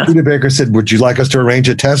 where Studebaker said, "Would you like us to arrange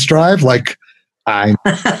a test drive?" Like,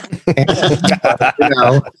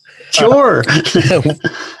 Sure.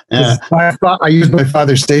 I used my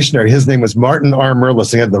father's stationery. His name was Martin R.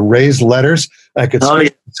 Merlis. He had the raised letters. I could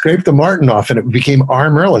scrape the Martin off, and it became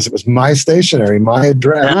R. Merlis. It was my stationery, my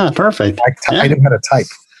address. Ah, perfect. I knew how to type.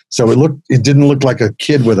 So it didn't look like a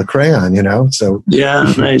kid with a crayon, So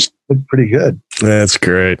nice. It looked pretty good. That's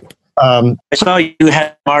great. I saw you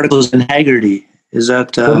had articles in Hagerty. Is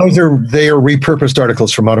that? They are repurposed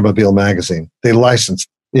articles from Automobile Magazine. They licensed.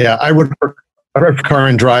 Yeah, I worked for Car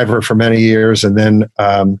and Driver for many years, and then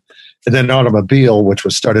Automobile, which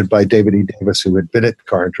was started by David E. Davis, who had been at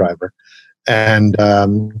Car and Driver, and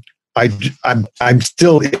I'm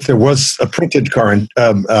still, if there was a printed car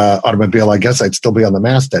automobile, I guess I'd still be on the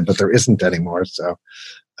masthead, but there isn't anymore. So,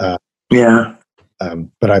 but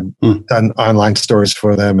I've done online stores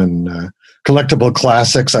for them and collectible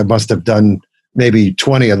classics. I must have done maybe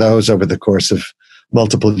 20 of those over the course of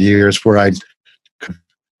multiple years, where I'd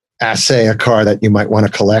assay a car that you might want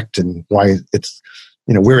to collect and why it's,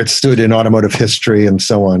 where it stood in automotive history and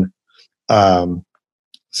so on.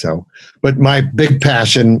 But my big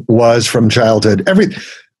passion was from childhood.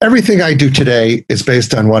 Everything I do today is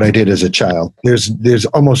based on what I did as a child. There's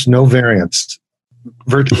almost no variance,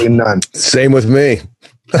 virtually none. Same with me.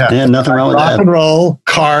 Yeah, nothing wrong with that. Rock and roll,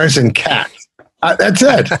 cars, and cats. That's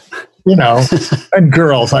it. And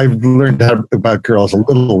girls. I learned about girls a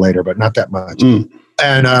little later, but not that much.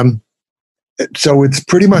 And so it's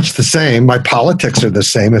pretty much the same. My politics are the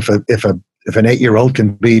same. If an 8-year-old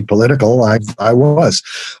can be political, I was.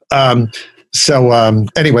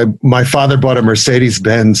 Anyway, my father bought a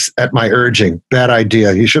Mercedes-Benz at my urging. Bad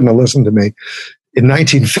idea. He shouldn't have listened to me. In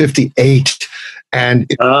 1958, and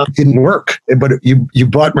it didn't work. But you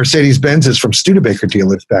bought Mercedes-Benzes from Studebaker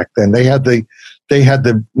dealers back then. They had the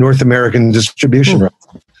North American distribution rights.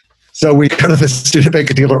 So we go to the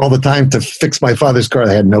Studebaker dealer all the time to fix my father's car.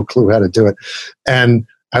 They had no clue how to do it, and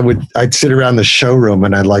I'd sit around the showroom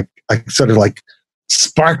and I sort of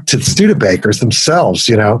sparked to Studebakers themselves,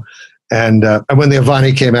 And when the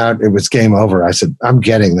Avanti came out, it was game over. I said, I'm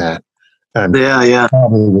getting that. And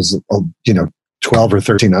probably was 12 or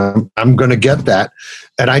 13. I'm going to get that,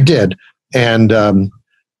 and I did. And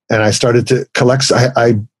I started to collect.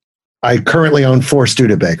 I currently own 4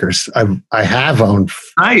 Studebakers. I have owned.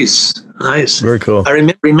 Nice. Very cool. I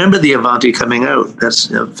remember the Avanti coming out. That's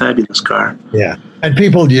a fabulous car. Yeah. And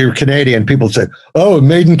you're Canadian, people say, oh,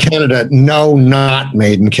 made in Canada. No, not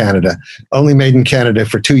made in Canada. Only made in Canada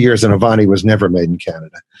for 2 years, and Avanti was never made in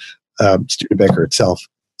Canada. Studebaker itself.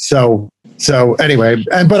 So anyway,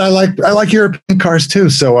 but I like European cars too.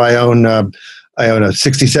 So I own a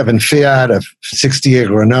 67 Fiat, a 68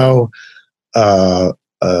 Renault, a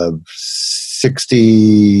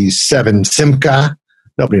 67 Simca.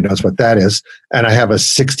 Nobody knows what that is. And I have a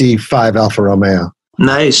 65 Alfa Romeo.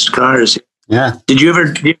 Nice cars. Yeah. Did you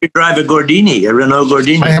ever drive a Gordini, a Renault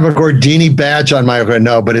Gordini? I have a Gordini badge on my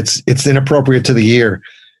Renault, but it's inappropriate to the year.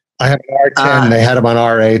 I have an R10. They had them on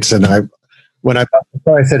R8s, and when I bought the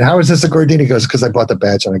car, I said, "How is this a Gordini?" He goes, "Because I bought the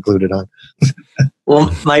badge and I glued it on."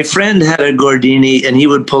 Well, my friend had a Gordini, and he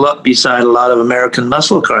would pull up beside a lot of American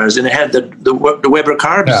muscle cars, and it had the Weber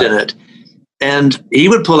carbs in it. And he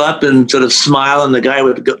would pull up and sort of smile, and the guy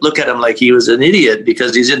would look at him like he was an idiot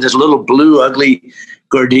because he's in this little blue, ugly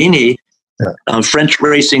Gordini, French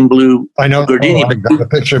racing blue. I know Gordini. I got the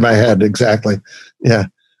picture in my head exactly. Yeah.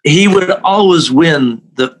 He would always win.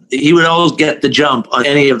 He would always get the jump on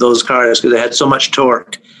any of those cars because they had so much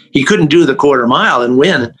torque. He couldn't do the quarter mile and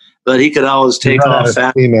win, but he could always take off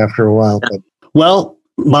fast. After a while. Yeah. Well,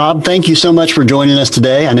 Bob, thank you so much for joining us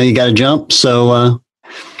today. I know you got to jump, so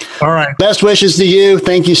all right. Best wishes to you.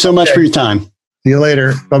 Thank you so much for your time. See you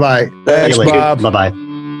later. Bye-bye. Thanks, Bob. Bye-bye.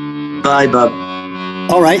 Bye, Bob.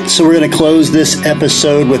 All right, so we're going to close this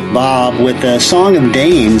episode with Bob with a Song of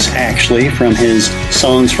Danes, actually, from his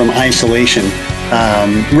Songs from Isolation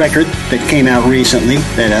record that came out recently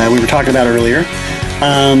that we were talking about earlier.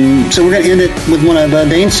 So we're going to end it with one of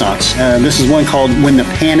Dane's songs. This is one called When the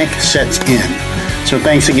Panic Sets In. So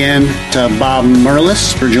thanks again to Bob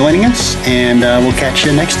Merlis for joining us, and we'll catch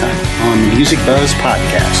you next time on the Music Buzz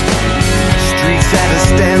Podcast. Streets at a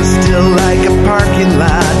standstill like a parking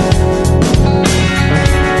lot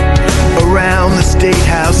around the State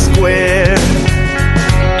House Square.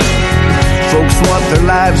 Folks want their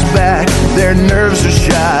lives back, their nerves are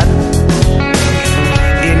shot.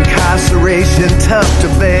 Incarceration tough to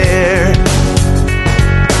bear.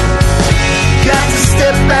 Got to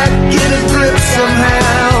step back, get a grip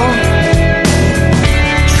somehow.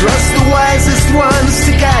 Trust the wisest ones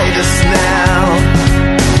to guide us now.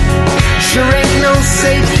 Sure ain't no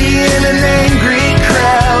safety in an angry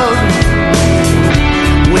crowd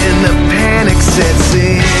when the panic sets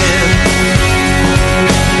in.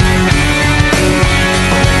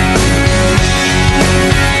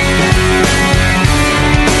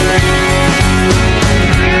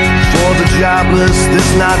 For the jobless,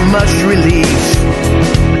 there's not much relief.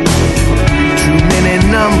 Too many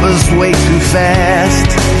numbers way too fast.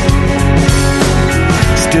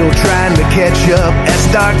 Still trying to catch up as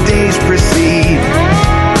dark days proceed.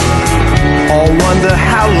 All wonder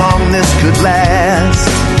how long this could last.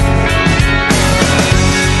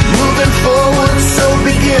 Moving forward, so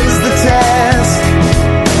begins the task.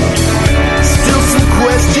 Still some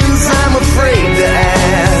questions I'm afraid to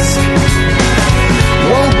ask.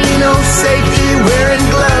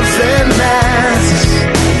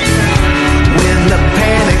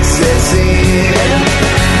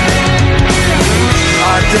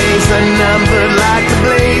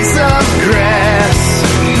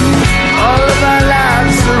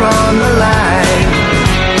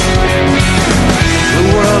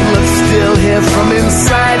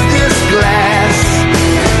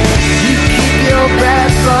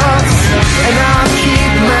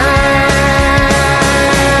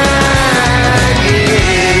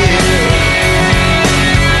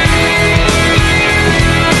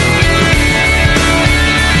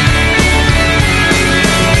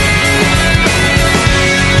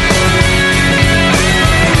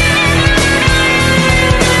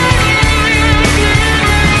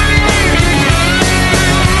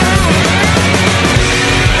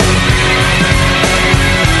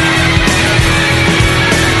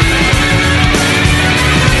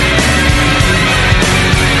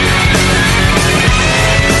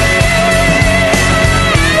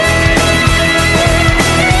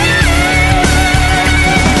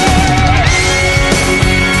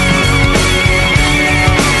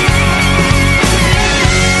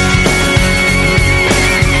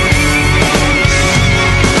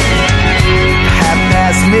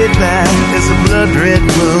 blood-red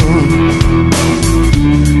moon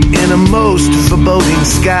in a most foreboding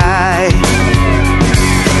sky.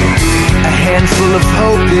 A handful of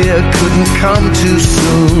hope here couldn't come too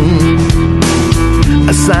soon.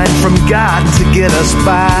 A sign from God to get us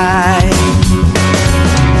by.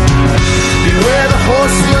 Beware the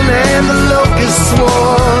horseman and the locust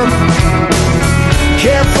swarm.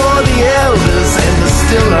 Care for the elders and the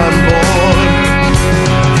still unborn.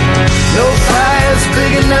 No fire's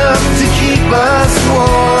big enough to keep us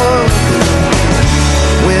warm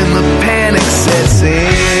when the panic sets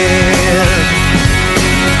in.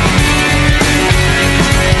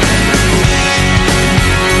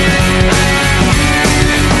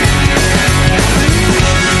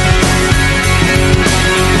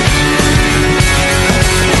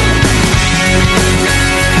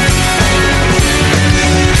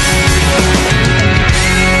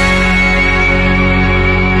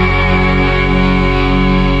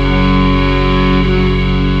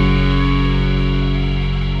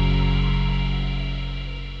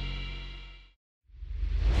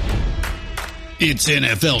 It's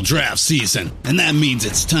NFL draft season, and that means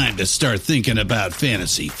it's time to start thinking about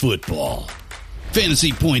fantasy football.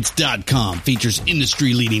 FantasyPoints.com features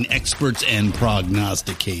industry-leading experts and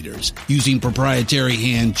prognosticators using proprietary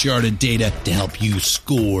hand-charted data to help you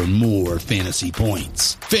score more fantasy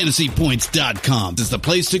points. FantasyPoints.com is the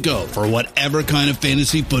place to go for whatever kind of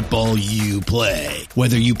fantasy football you play.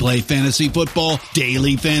 Whether you play fantasy football,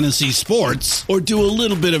 daily fantasy sports, or do a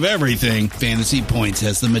little bit of everything, Fantasy Points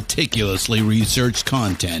has the meticulously researched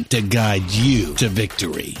content to guide you to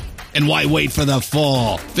victory. And why wait for the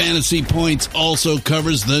fall? Fantasy Points also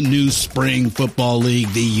covers the new spring football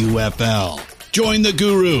league, the UFL. Join the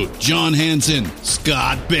guru, John Hansen,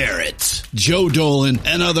 Scott Barrett, Joe Dolan,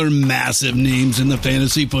 and other massive names in the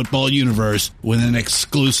fantasy football universe with an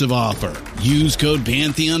exclusive offer. Use code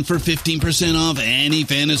Pantheon for 15% off any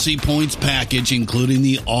Fantasy Points package, including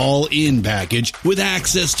the all-in package, with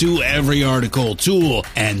access to every article, tool,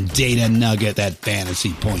 and data nugget that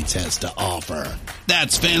Fantasy Points has to offer.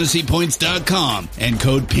 That's FantasyPoints.com and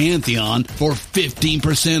code Pantheon for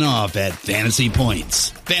 15% off at Fantasy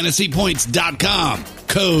Points. FantasyPoints.com,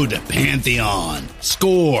 code Pantheon.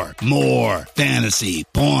 Score more fantasy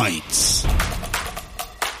points.